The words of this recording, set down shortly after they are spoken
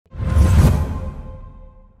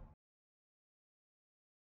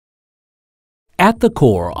At the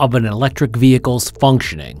core of an electric vehicle's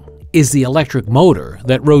functioning is the electric motor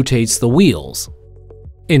that rotates the wheels.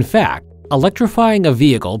 In fact, electrifying a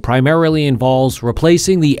vehicle primarily involves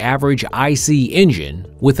replacing the average IC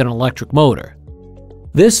engine with an electric motor.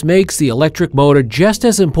 This makes the electric motor just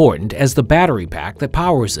as important as the battery pack that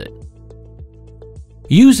powers it.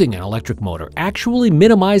 Using an electric motor actually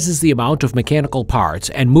minimizes the amount of mechanical parts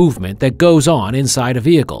and movement that goes on inside a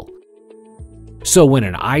vehicle. So when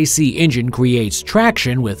an IC engine creates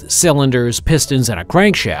traction with cylinders, pistons, and a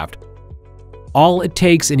crankshaft, all it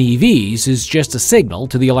takes in EVs is just a signal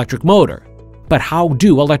to the electric motor. But how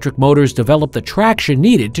do electric motors develop the traction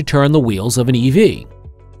needed to turn the wheels of an EV?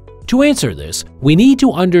 To answer this, we need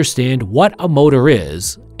to understand what a motor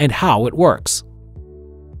is and how it works.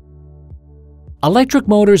 Electric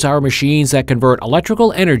motors are machines that convert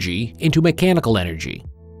electrical energy into mechanical energy.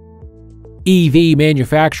 EV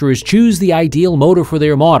manufacturers choose the ideal motor for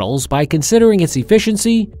their models by considering its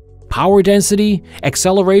efficiency, power density,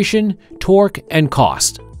 acceleration, torque, and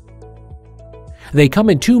cost. They come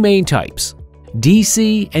in two main types: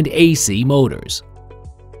 DC and AC motors.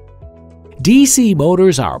 DC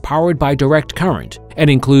motors are powered by direct current and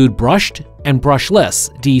include brushed and brushless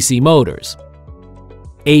DC motors.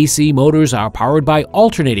 AC motors are powered by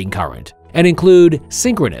alternating current and include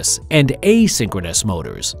synchronous and asynchronous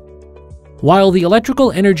motors. While the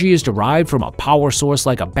electrical energy is derived from a power source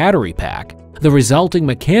like a battery pack, the resulting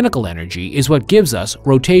mechanical energy is what gives us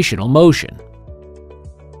rotational motion.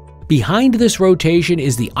 Behind this rotation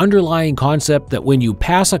is the underlying concept that when you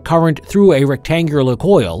pass a current through a rectangular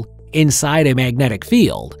coil inside a magnetic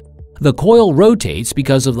field, the coil rotates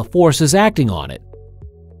because of the forces acting on it.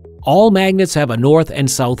 All magnets have a north and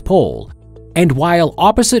south pole, and while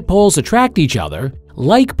opposite poles attract each other,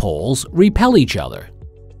 like poles repel each other.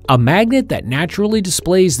 A magnet that naturally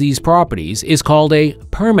displays these properties is called a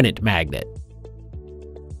permanent magnet.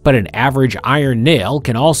 But an average iron nail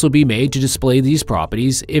can also be made to display these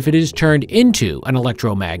properties if it is turned into an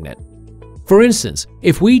electromagnet. For instance,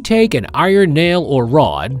 if we take an iron nail or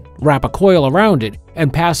rod, wrap a coil around it,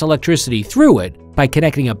 and pass electricity through it by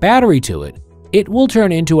connecting a battery to it, it will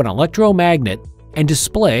turn into an electromagnet and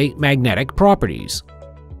display magnetic properties.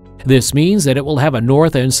 This means that it will have a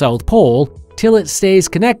north and south pole till it stays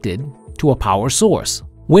connected to a power source.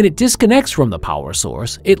 When it disconnects from the power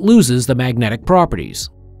source, it loses the magnetic properties.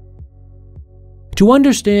 To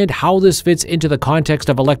understand how this fits into the context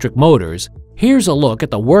of electric motors, here's a look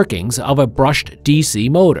at the workings of a brushed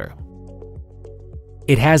DC motor.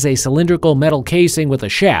 It has a cylindrical metal casing with a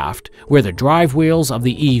shaft where the drive wheels of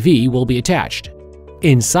the EV will be attached.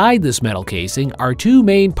 Inside this metal casing are two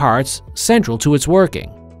main parts central to its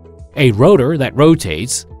working: a rotor that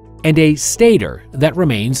rotates and a stator that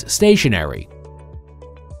remains stationary.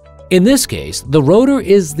 In this case, the rotor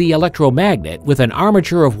is the electromagnet with an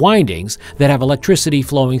armature of windings that have electricity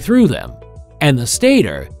flowing through them, and the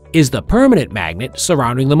stator is the permanent magnet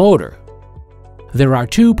surrounding the motor. There are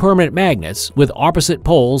two permanent magnets with opposite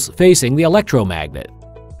poles facing the electromagnet.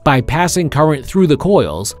 By passing current through the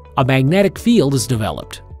coils, a magnetic field is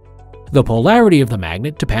developed. The polarity of the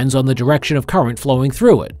magnet depends on the direction of current flowing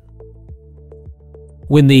through it.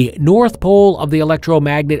 When the north pole of the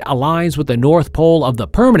electromagnet aligns with the north pole of the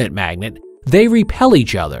permanent magnet, they repel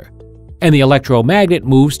each other, and the electromagnet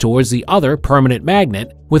moves towards the other permanent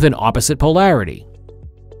magnet with an opposite polarity.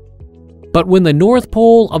 But when the north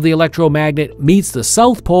pole of the electromagnet meets the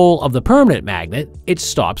south pole of the permanent magnet, it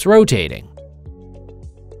stops rotating.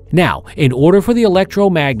 Now, in order for the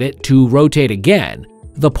electromagnet to rotate again,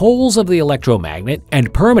 the poles of the electromagnet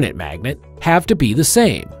and permanent magnet have to be the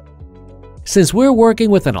same. Since we're working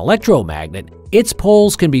with an electromagnet, its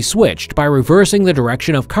poles can be switched by reversing the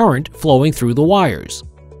direction of current flowing through the wires.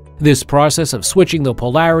 This process of switching the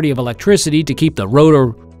polarity of electricity to keep the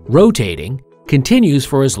rotor rotating continues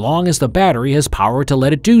for as long as the battery has power to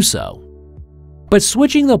let it do so. But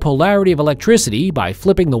switching the polarity of electricity by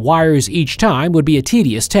flipping the wires each time would be a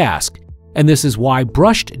tedious task, and this is why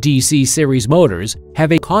brushed DC series motors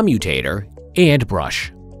have a commutator and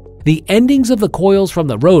brush. The endings of the coils from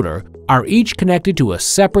the rotor are each connected to a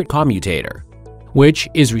separate commutator, which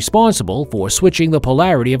is responsible for switching the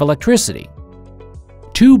polarity of electricity.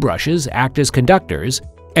 Two brushes act as conductors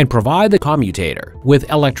and provide the commutator with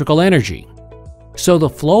electrical energy. So the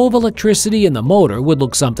flow of electricity in the motor would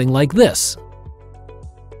look something like this.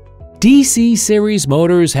 DC series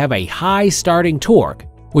motors have a high starting torque,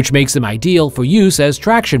 which makes them ideal for use as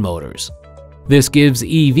traction motors. This gives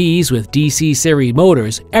EVs with DC series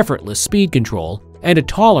motors effortless speed control and a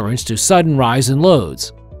tolerance to sudden rise in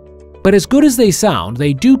loads. But as good as they sound,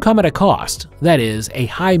 they do come at a cost, that is, a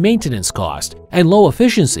high maintenance cost and low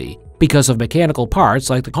efficiency, because of mechanical parts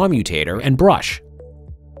like the commutator and brush.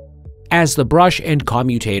 As the brush and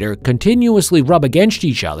commutator continuously rub against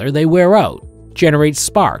each other, they wear out, generate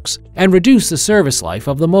sparks, and reduce the service life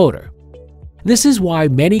of the motor. This is why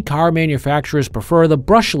many car manufacturers prefer the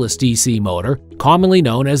brushless DC motor, commonly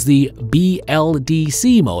known as the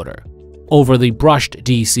BLDC motor, over the brushed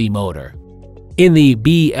DC motor. In the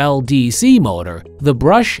BLDC motor, the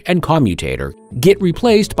brush and commutator get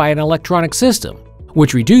replaced by an electronic system,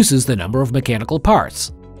 which reduces the number of mechanical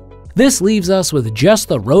parts. This leaves us with just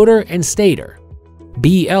the rotor and stator.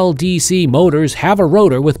 BLDC motors have a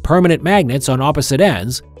rotor with permanent magnets on opposite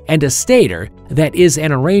ends and a stator that is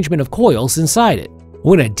an arrangement of coils inside it.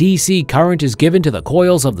 When a DC current is given to the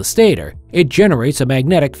coils of the stator, it generates a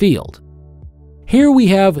magnetic field. Here we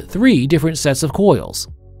have 3 different sets of coils.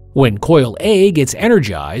 When coil A gets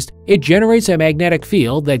energized, it generates a magnetic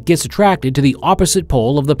field that gets attracted to the opposite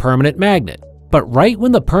pole of the permanent magnet. But right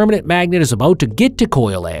when the permanent magnet is about to get to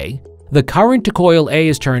coil A, the current to coil A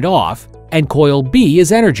is turned off and coil B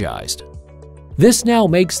is energized. This now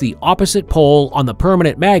makes the opposite pole on the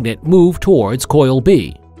permanent magnet move towards coil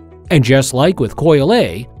B. And just like with coil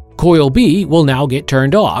A, coil B will now get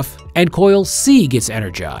turned off and coil C gets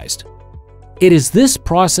energized. It is this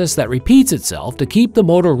process that repeats itself to keep the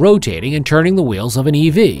motor rotating and turning the wheels of an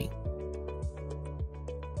EV.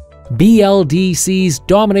 BLDCs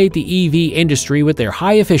dominate the EV industry with their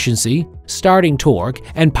high efficiency, starting torque,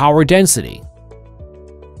 and power density.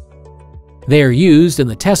 They are used in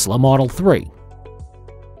the Tesla Model 3.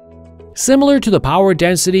 Similar to the power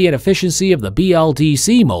density and efficiency of the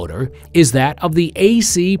BLDC motor is that of the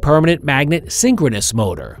AC permanent magnet synchronous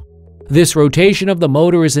motor. This rotation of the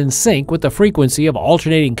motor is in sync with the frequency of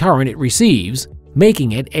alternating current it receives,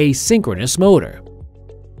 making it a synchronous motor.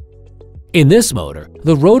 In this motor,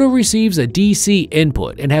 the rotor receives a DC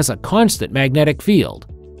input and has a constant magnetic field,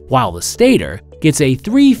 while the stator gets a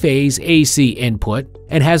 3-phase AC input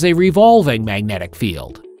and has a revolving magnetic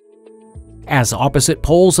field. As opposite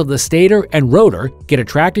poles of the stator and rotor get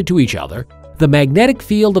attracted to each other, the magnetic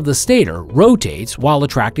field of the stator rotates while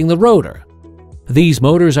attracting the rotor. These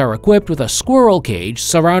motors are equipped with a squirrel cage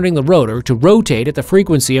surrounding the rotor to rotate at the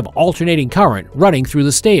frequency of alternating current running through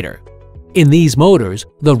the stator. In these motors,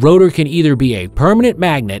 the rotor can either be a permanent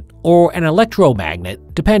magnet or an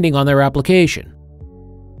electromagnet, depending on their application.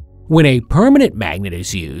 When a permanent magnet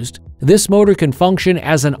is used, this motor can function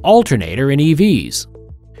as an alternator in EVs.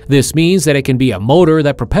 This means that it can be a motor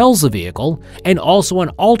that propels the vehicle and also an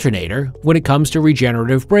alternator when it comes to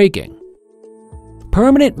regenerative braking.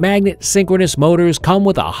 Permanent magnet synchronous motors come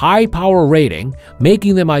with a high power rating,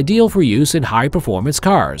 making them ideal for use in high-performance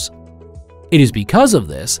cars. It is because of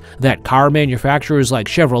this that car manufacturers like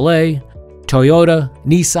Chevrolet, Toyota,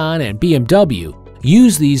 Nissan, and BMW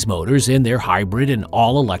use these motors in their hybrid and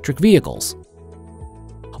all-electric vehicles.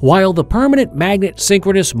 While the permanent magnet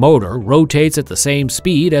synchronous motor rotates at the same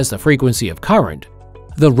speed as the frequency of current,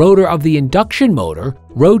 the rotor of the induction motor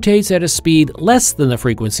rotates at a speed less than the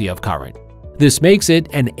frequency of current. This makes it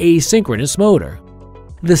an asynchronous motor.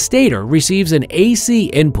 The stator receives an AC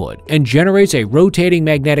input and generates a rotating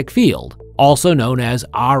magnetic field, also known as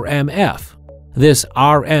RMF. This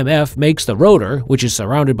RMF makes the rotor, which is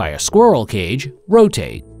surrounded by a squirrel cage,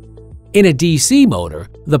 rotate. In a DC motor,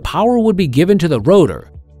 the power would be given to the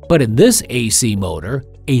rotor, but in this AC motor,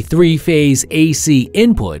 a 3-phase AC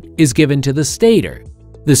input is given to the stator.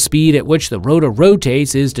 The speed at which the rotor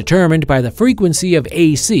rotates is determined by the frequency of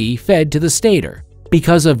AC fed to the stator.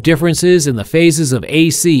 Because of differences in the phases of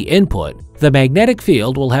AC input, the magnetic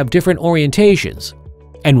field will have different orientations.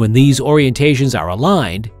 And when these orientations are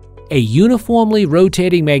aligned, a uniformly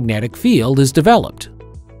rotating magnetic field is developed.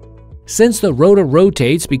 Since the rotor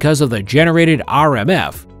rotates because of the generated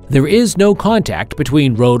RMF, there is no contact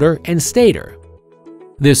between rotor and stator.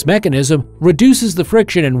 This mechanism reduces the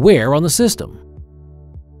friction and wear on the system.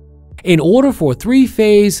 In order for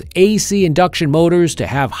 3-phase AC induction motors to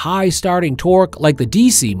have high starting torque like the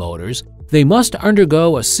DC motors, they must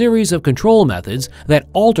undergo a series of control methods that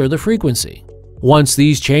alter the frequency. Once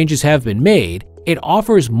these changes have been made, it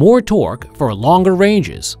offers more torque for longer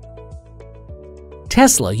ranges.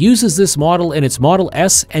 Tesla uses this model in its Model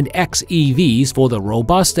S and X EVs for the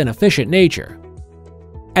robust and efficient nature.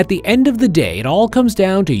 At the end of the day, it all comes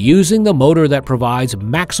down to using the motor that provides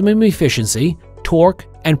maximum efficiency, torque,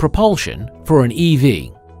 and propulsion for an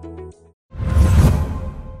EV.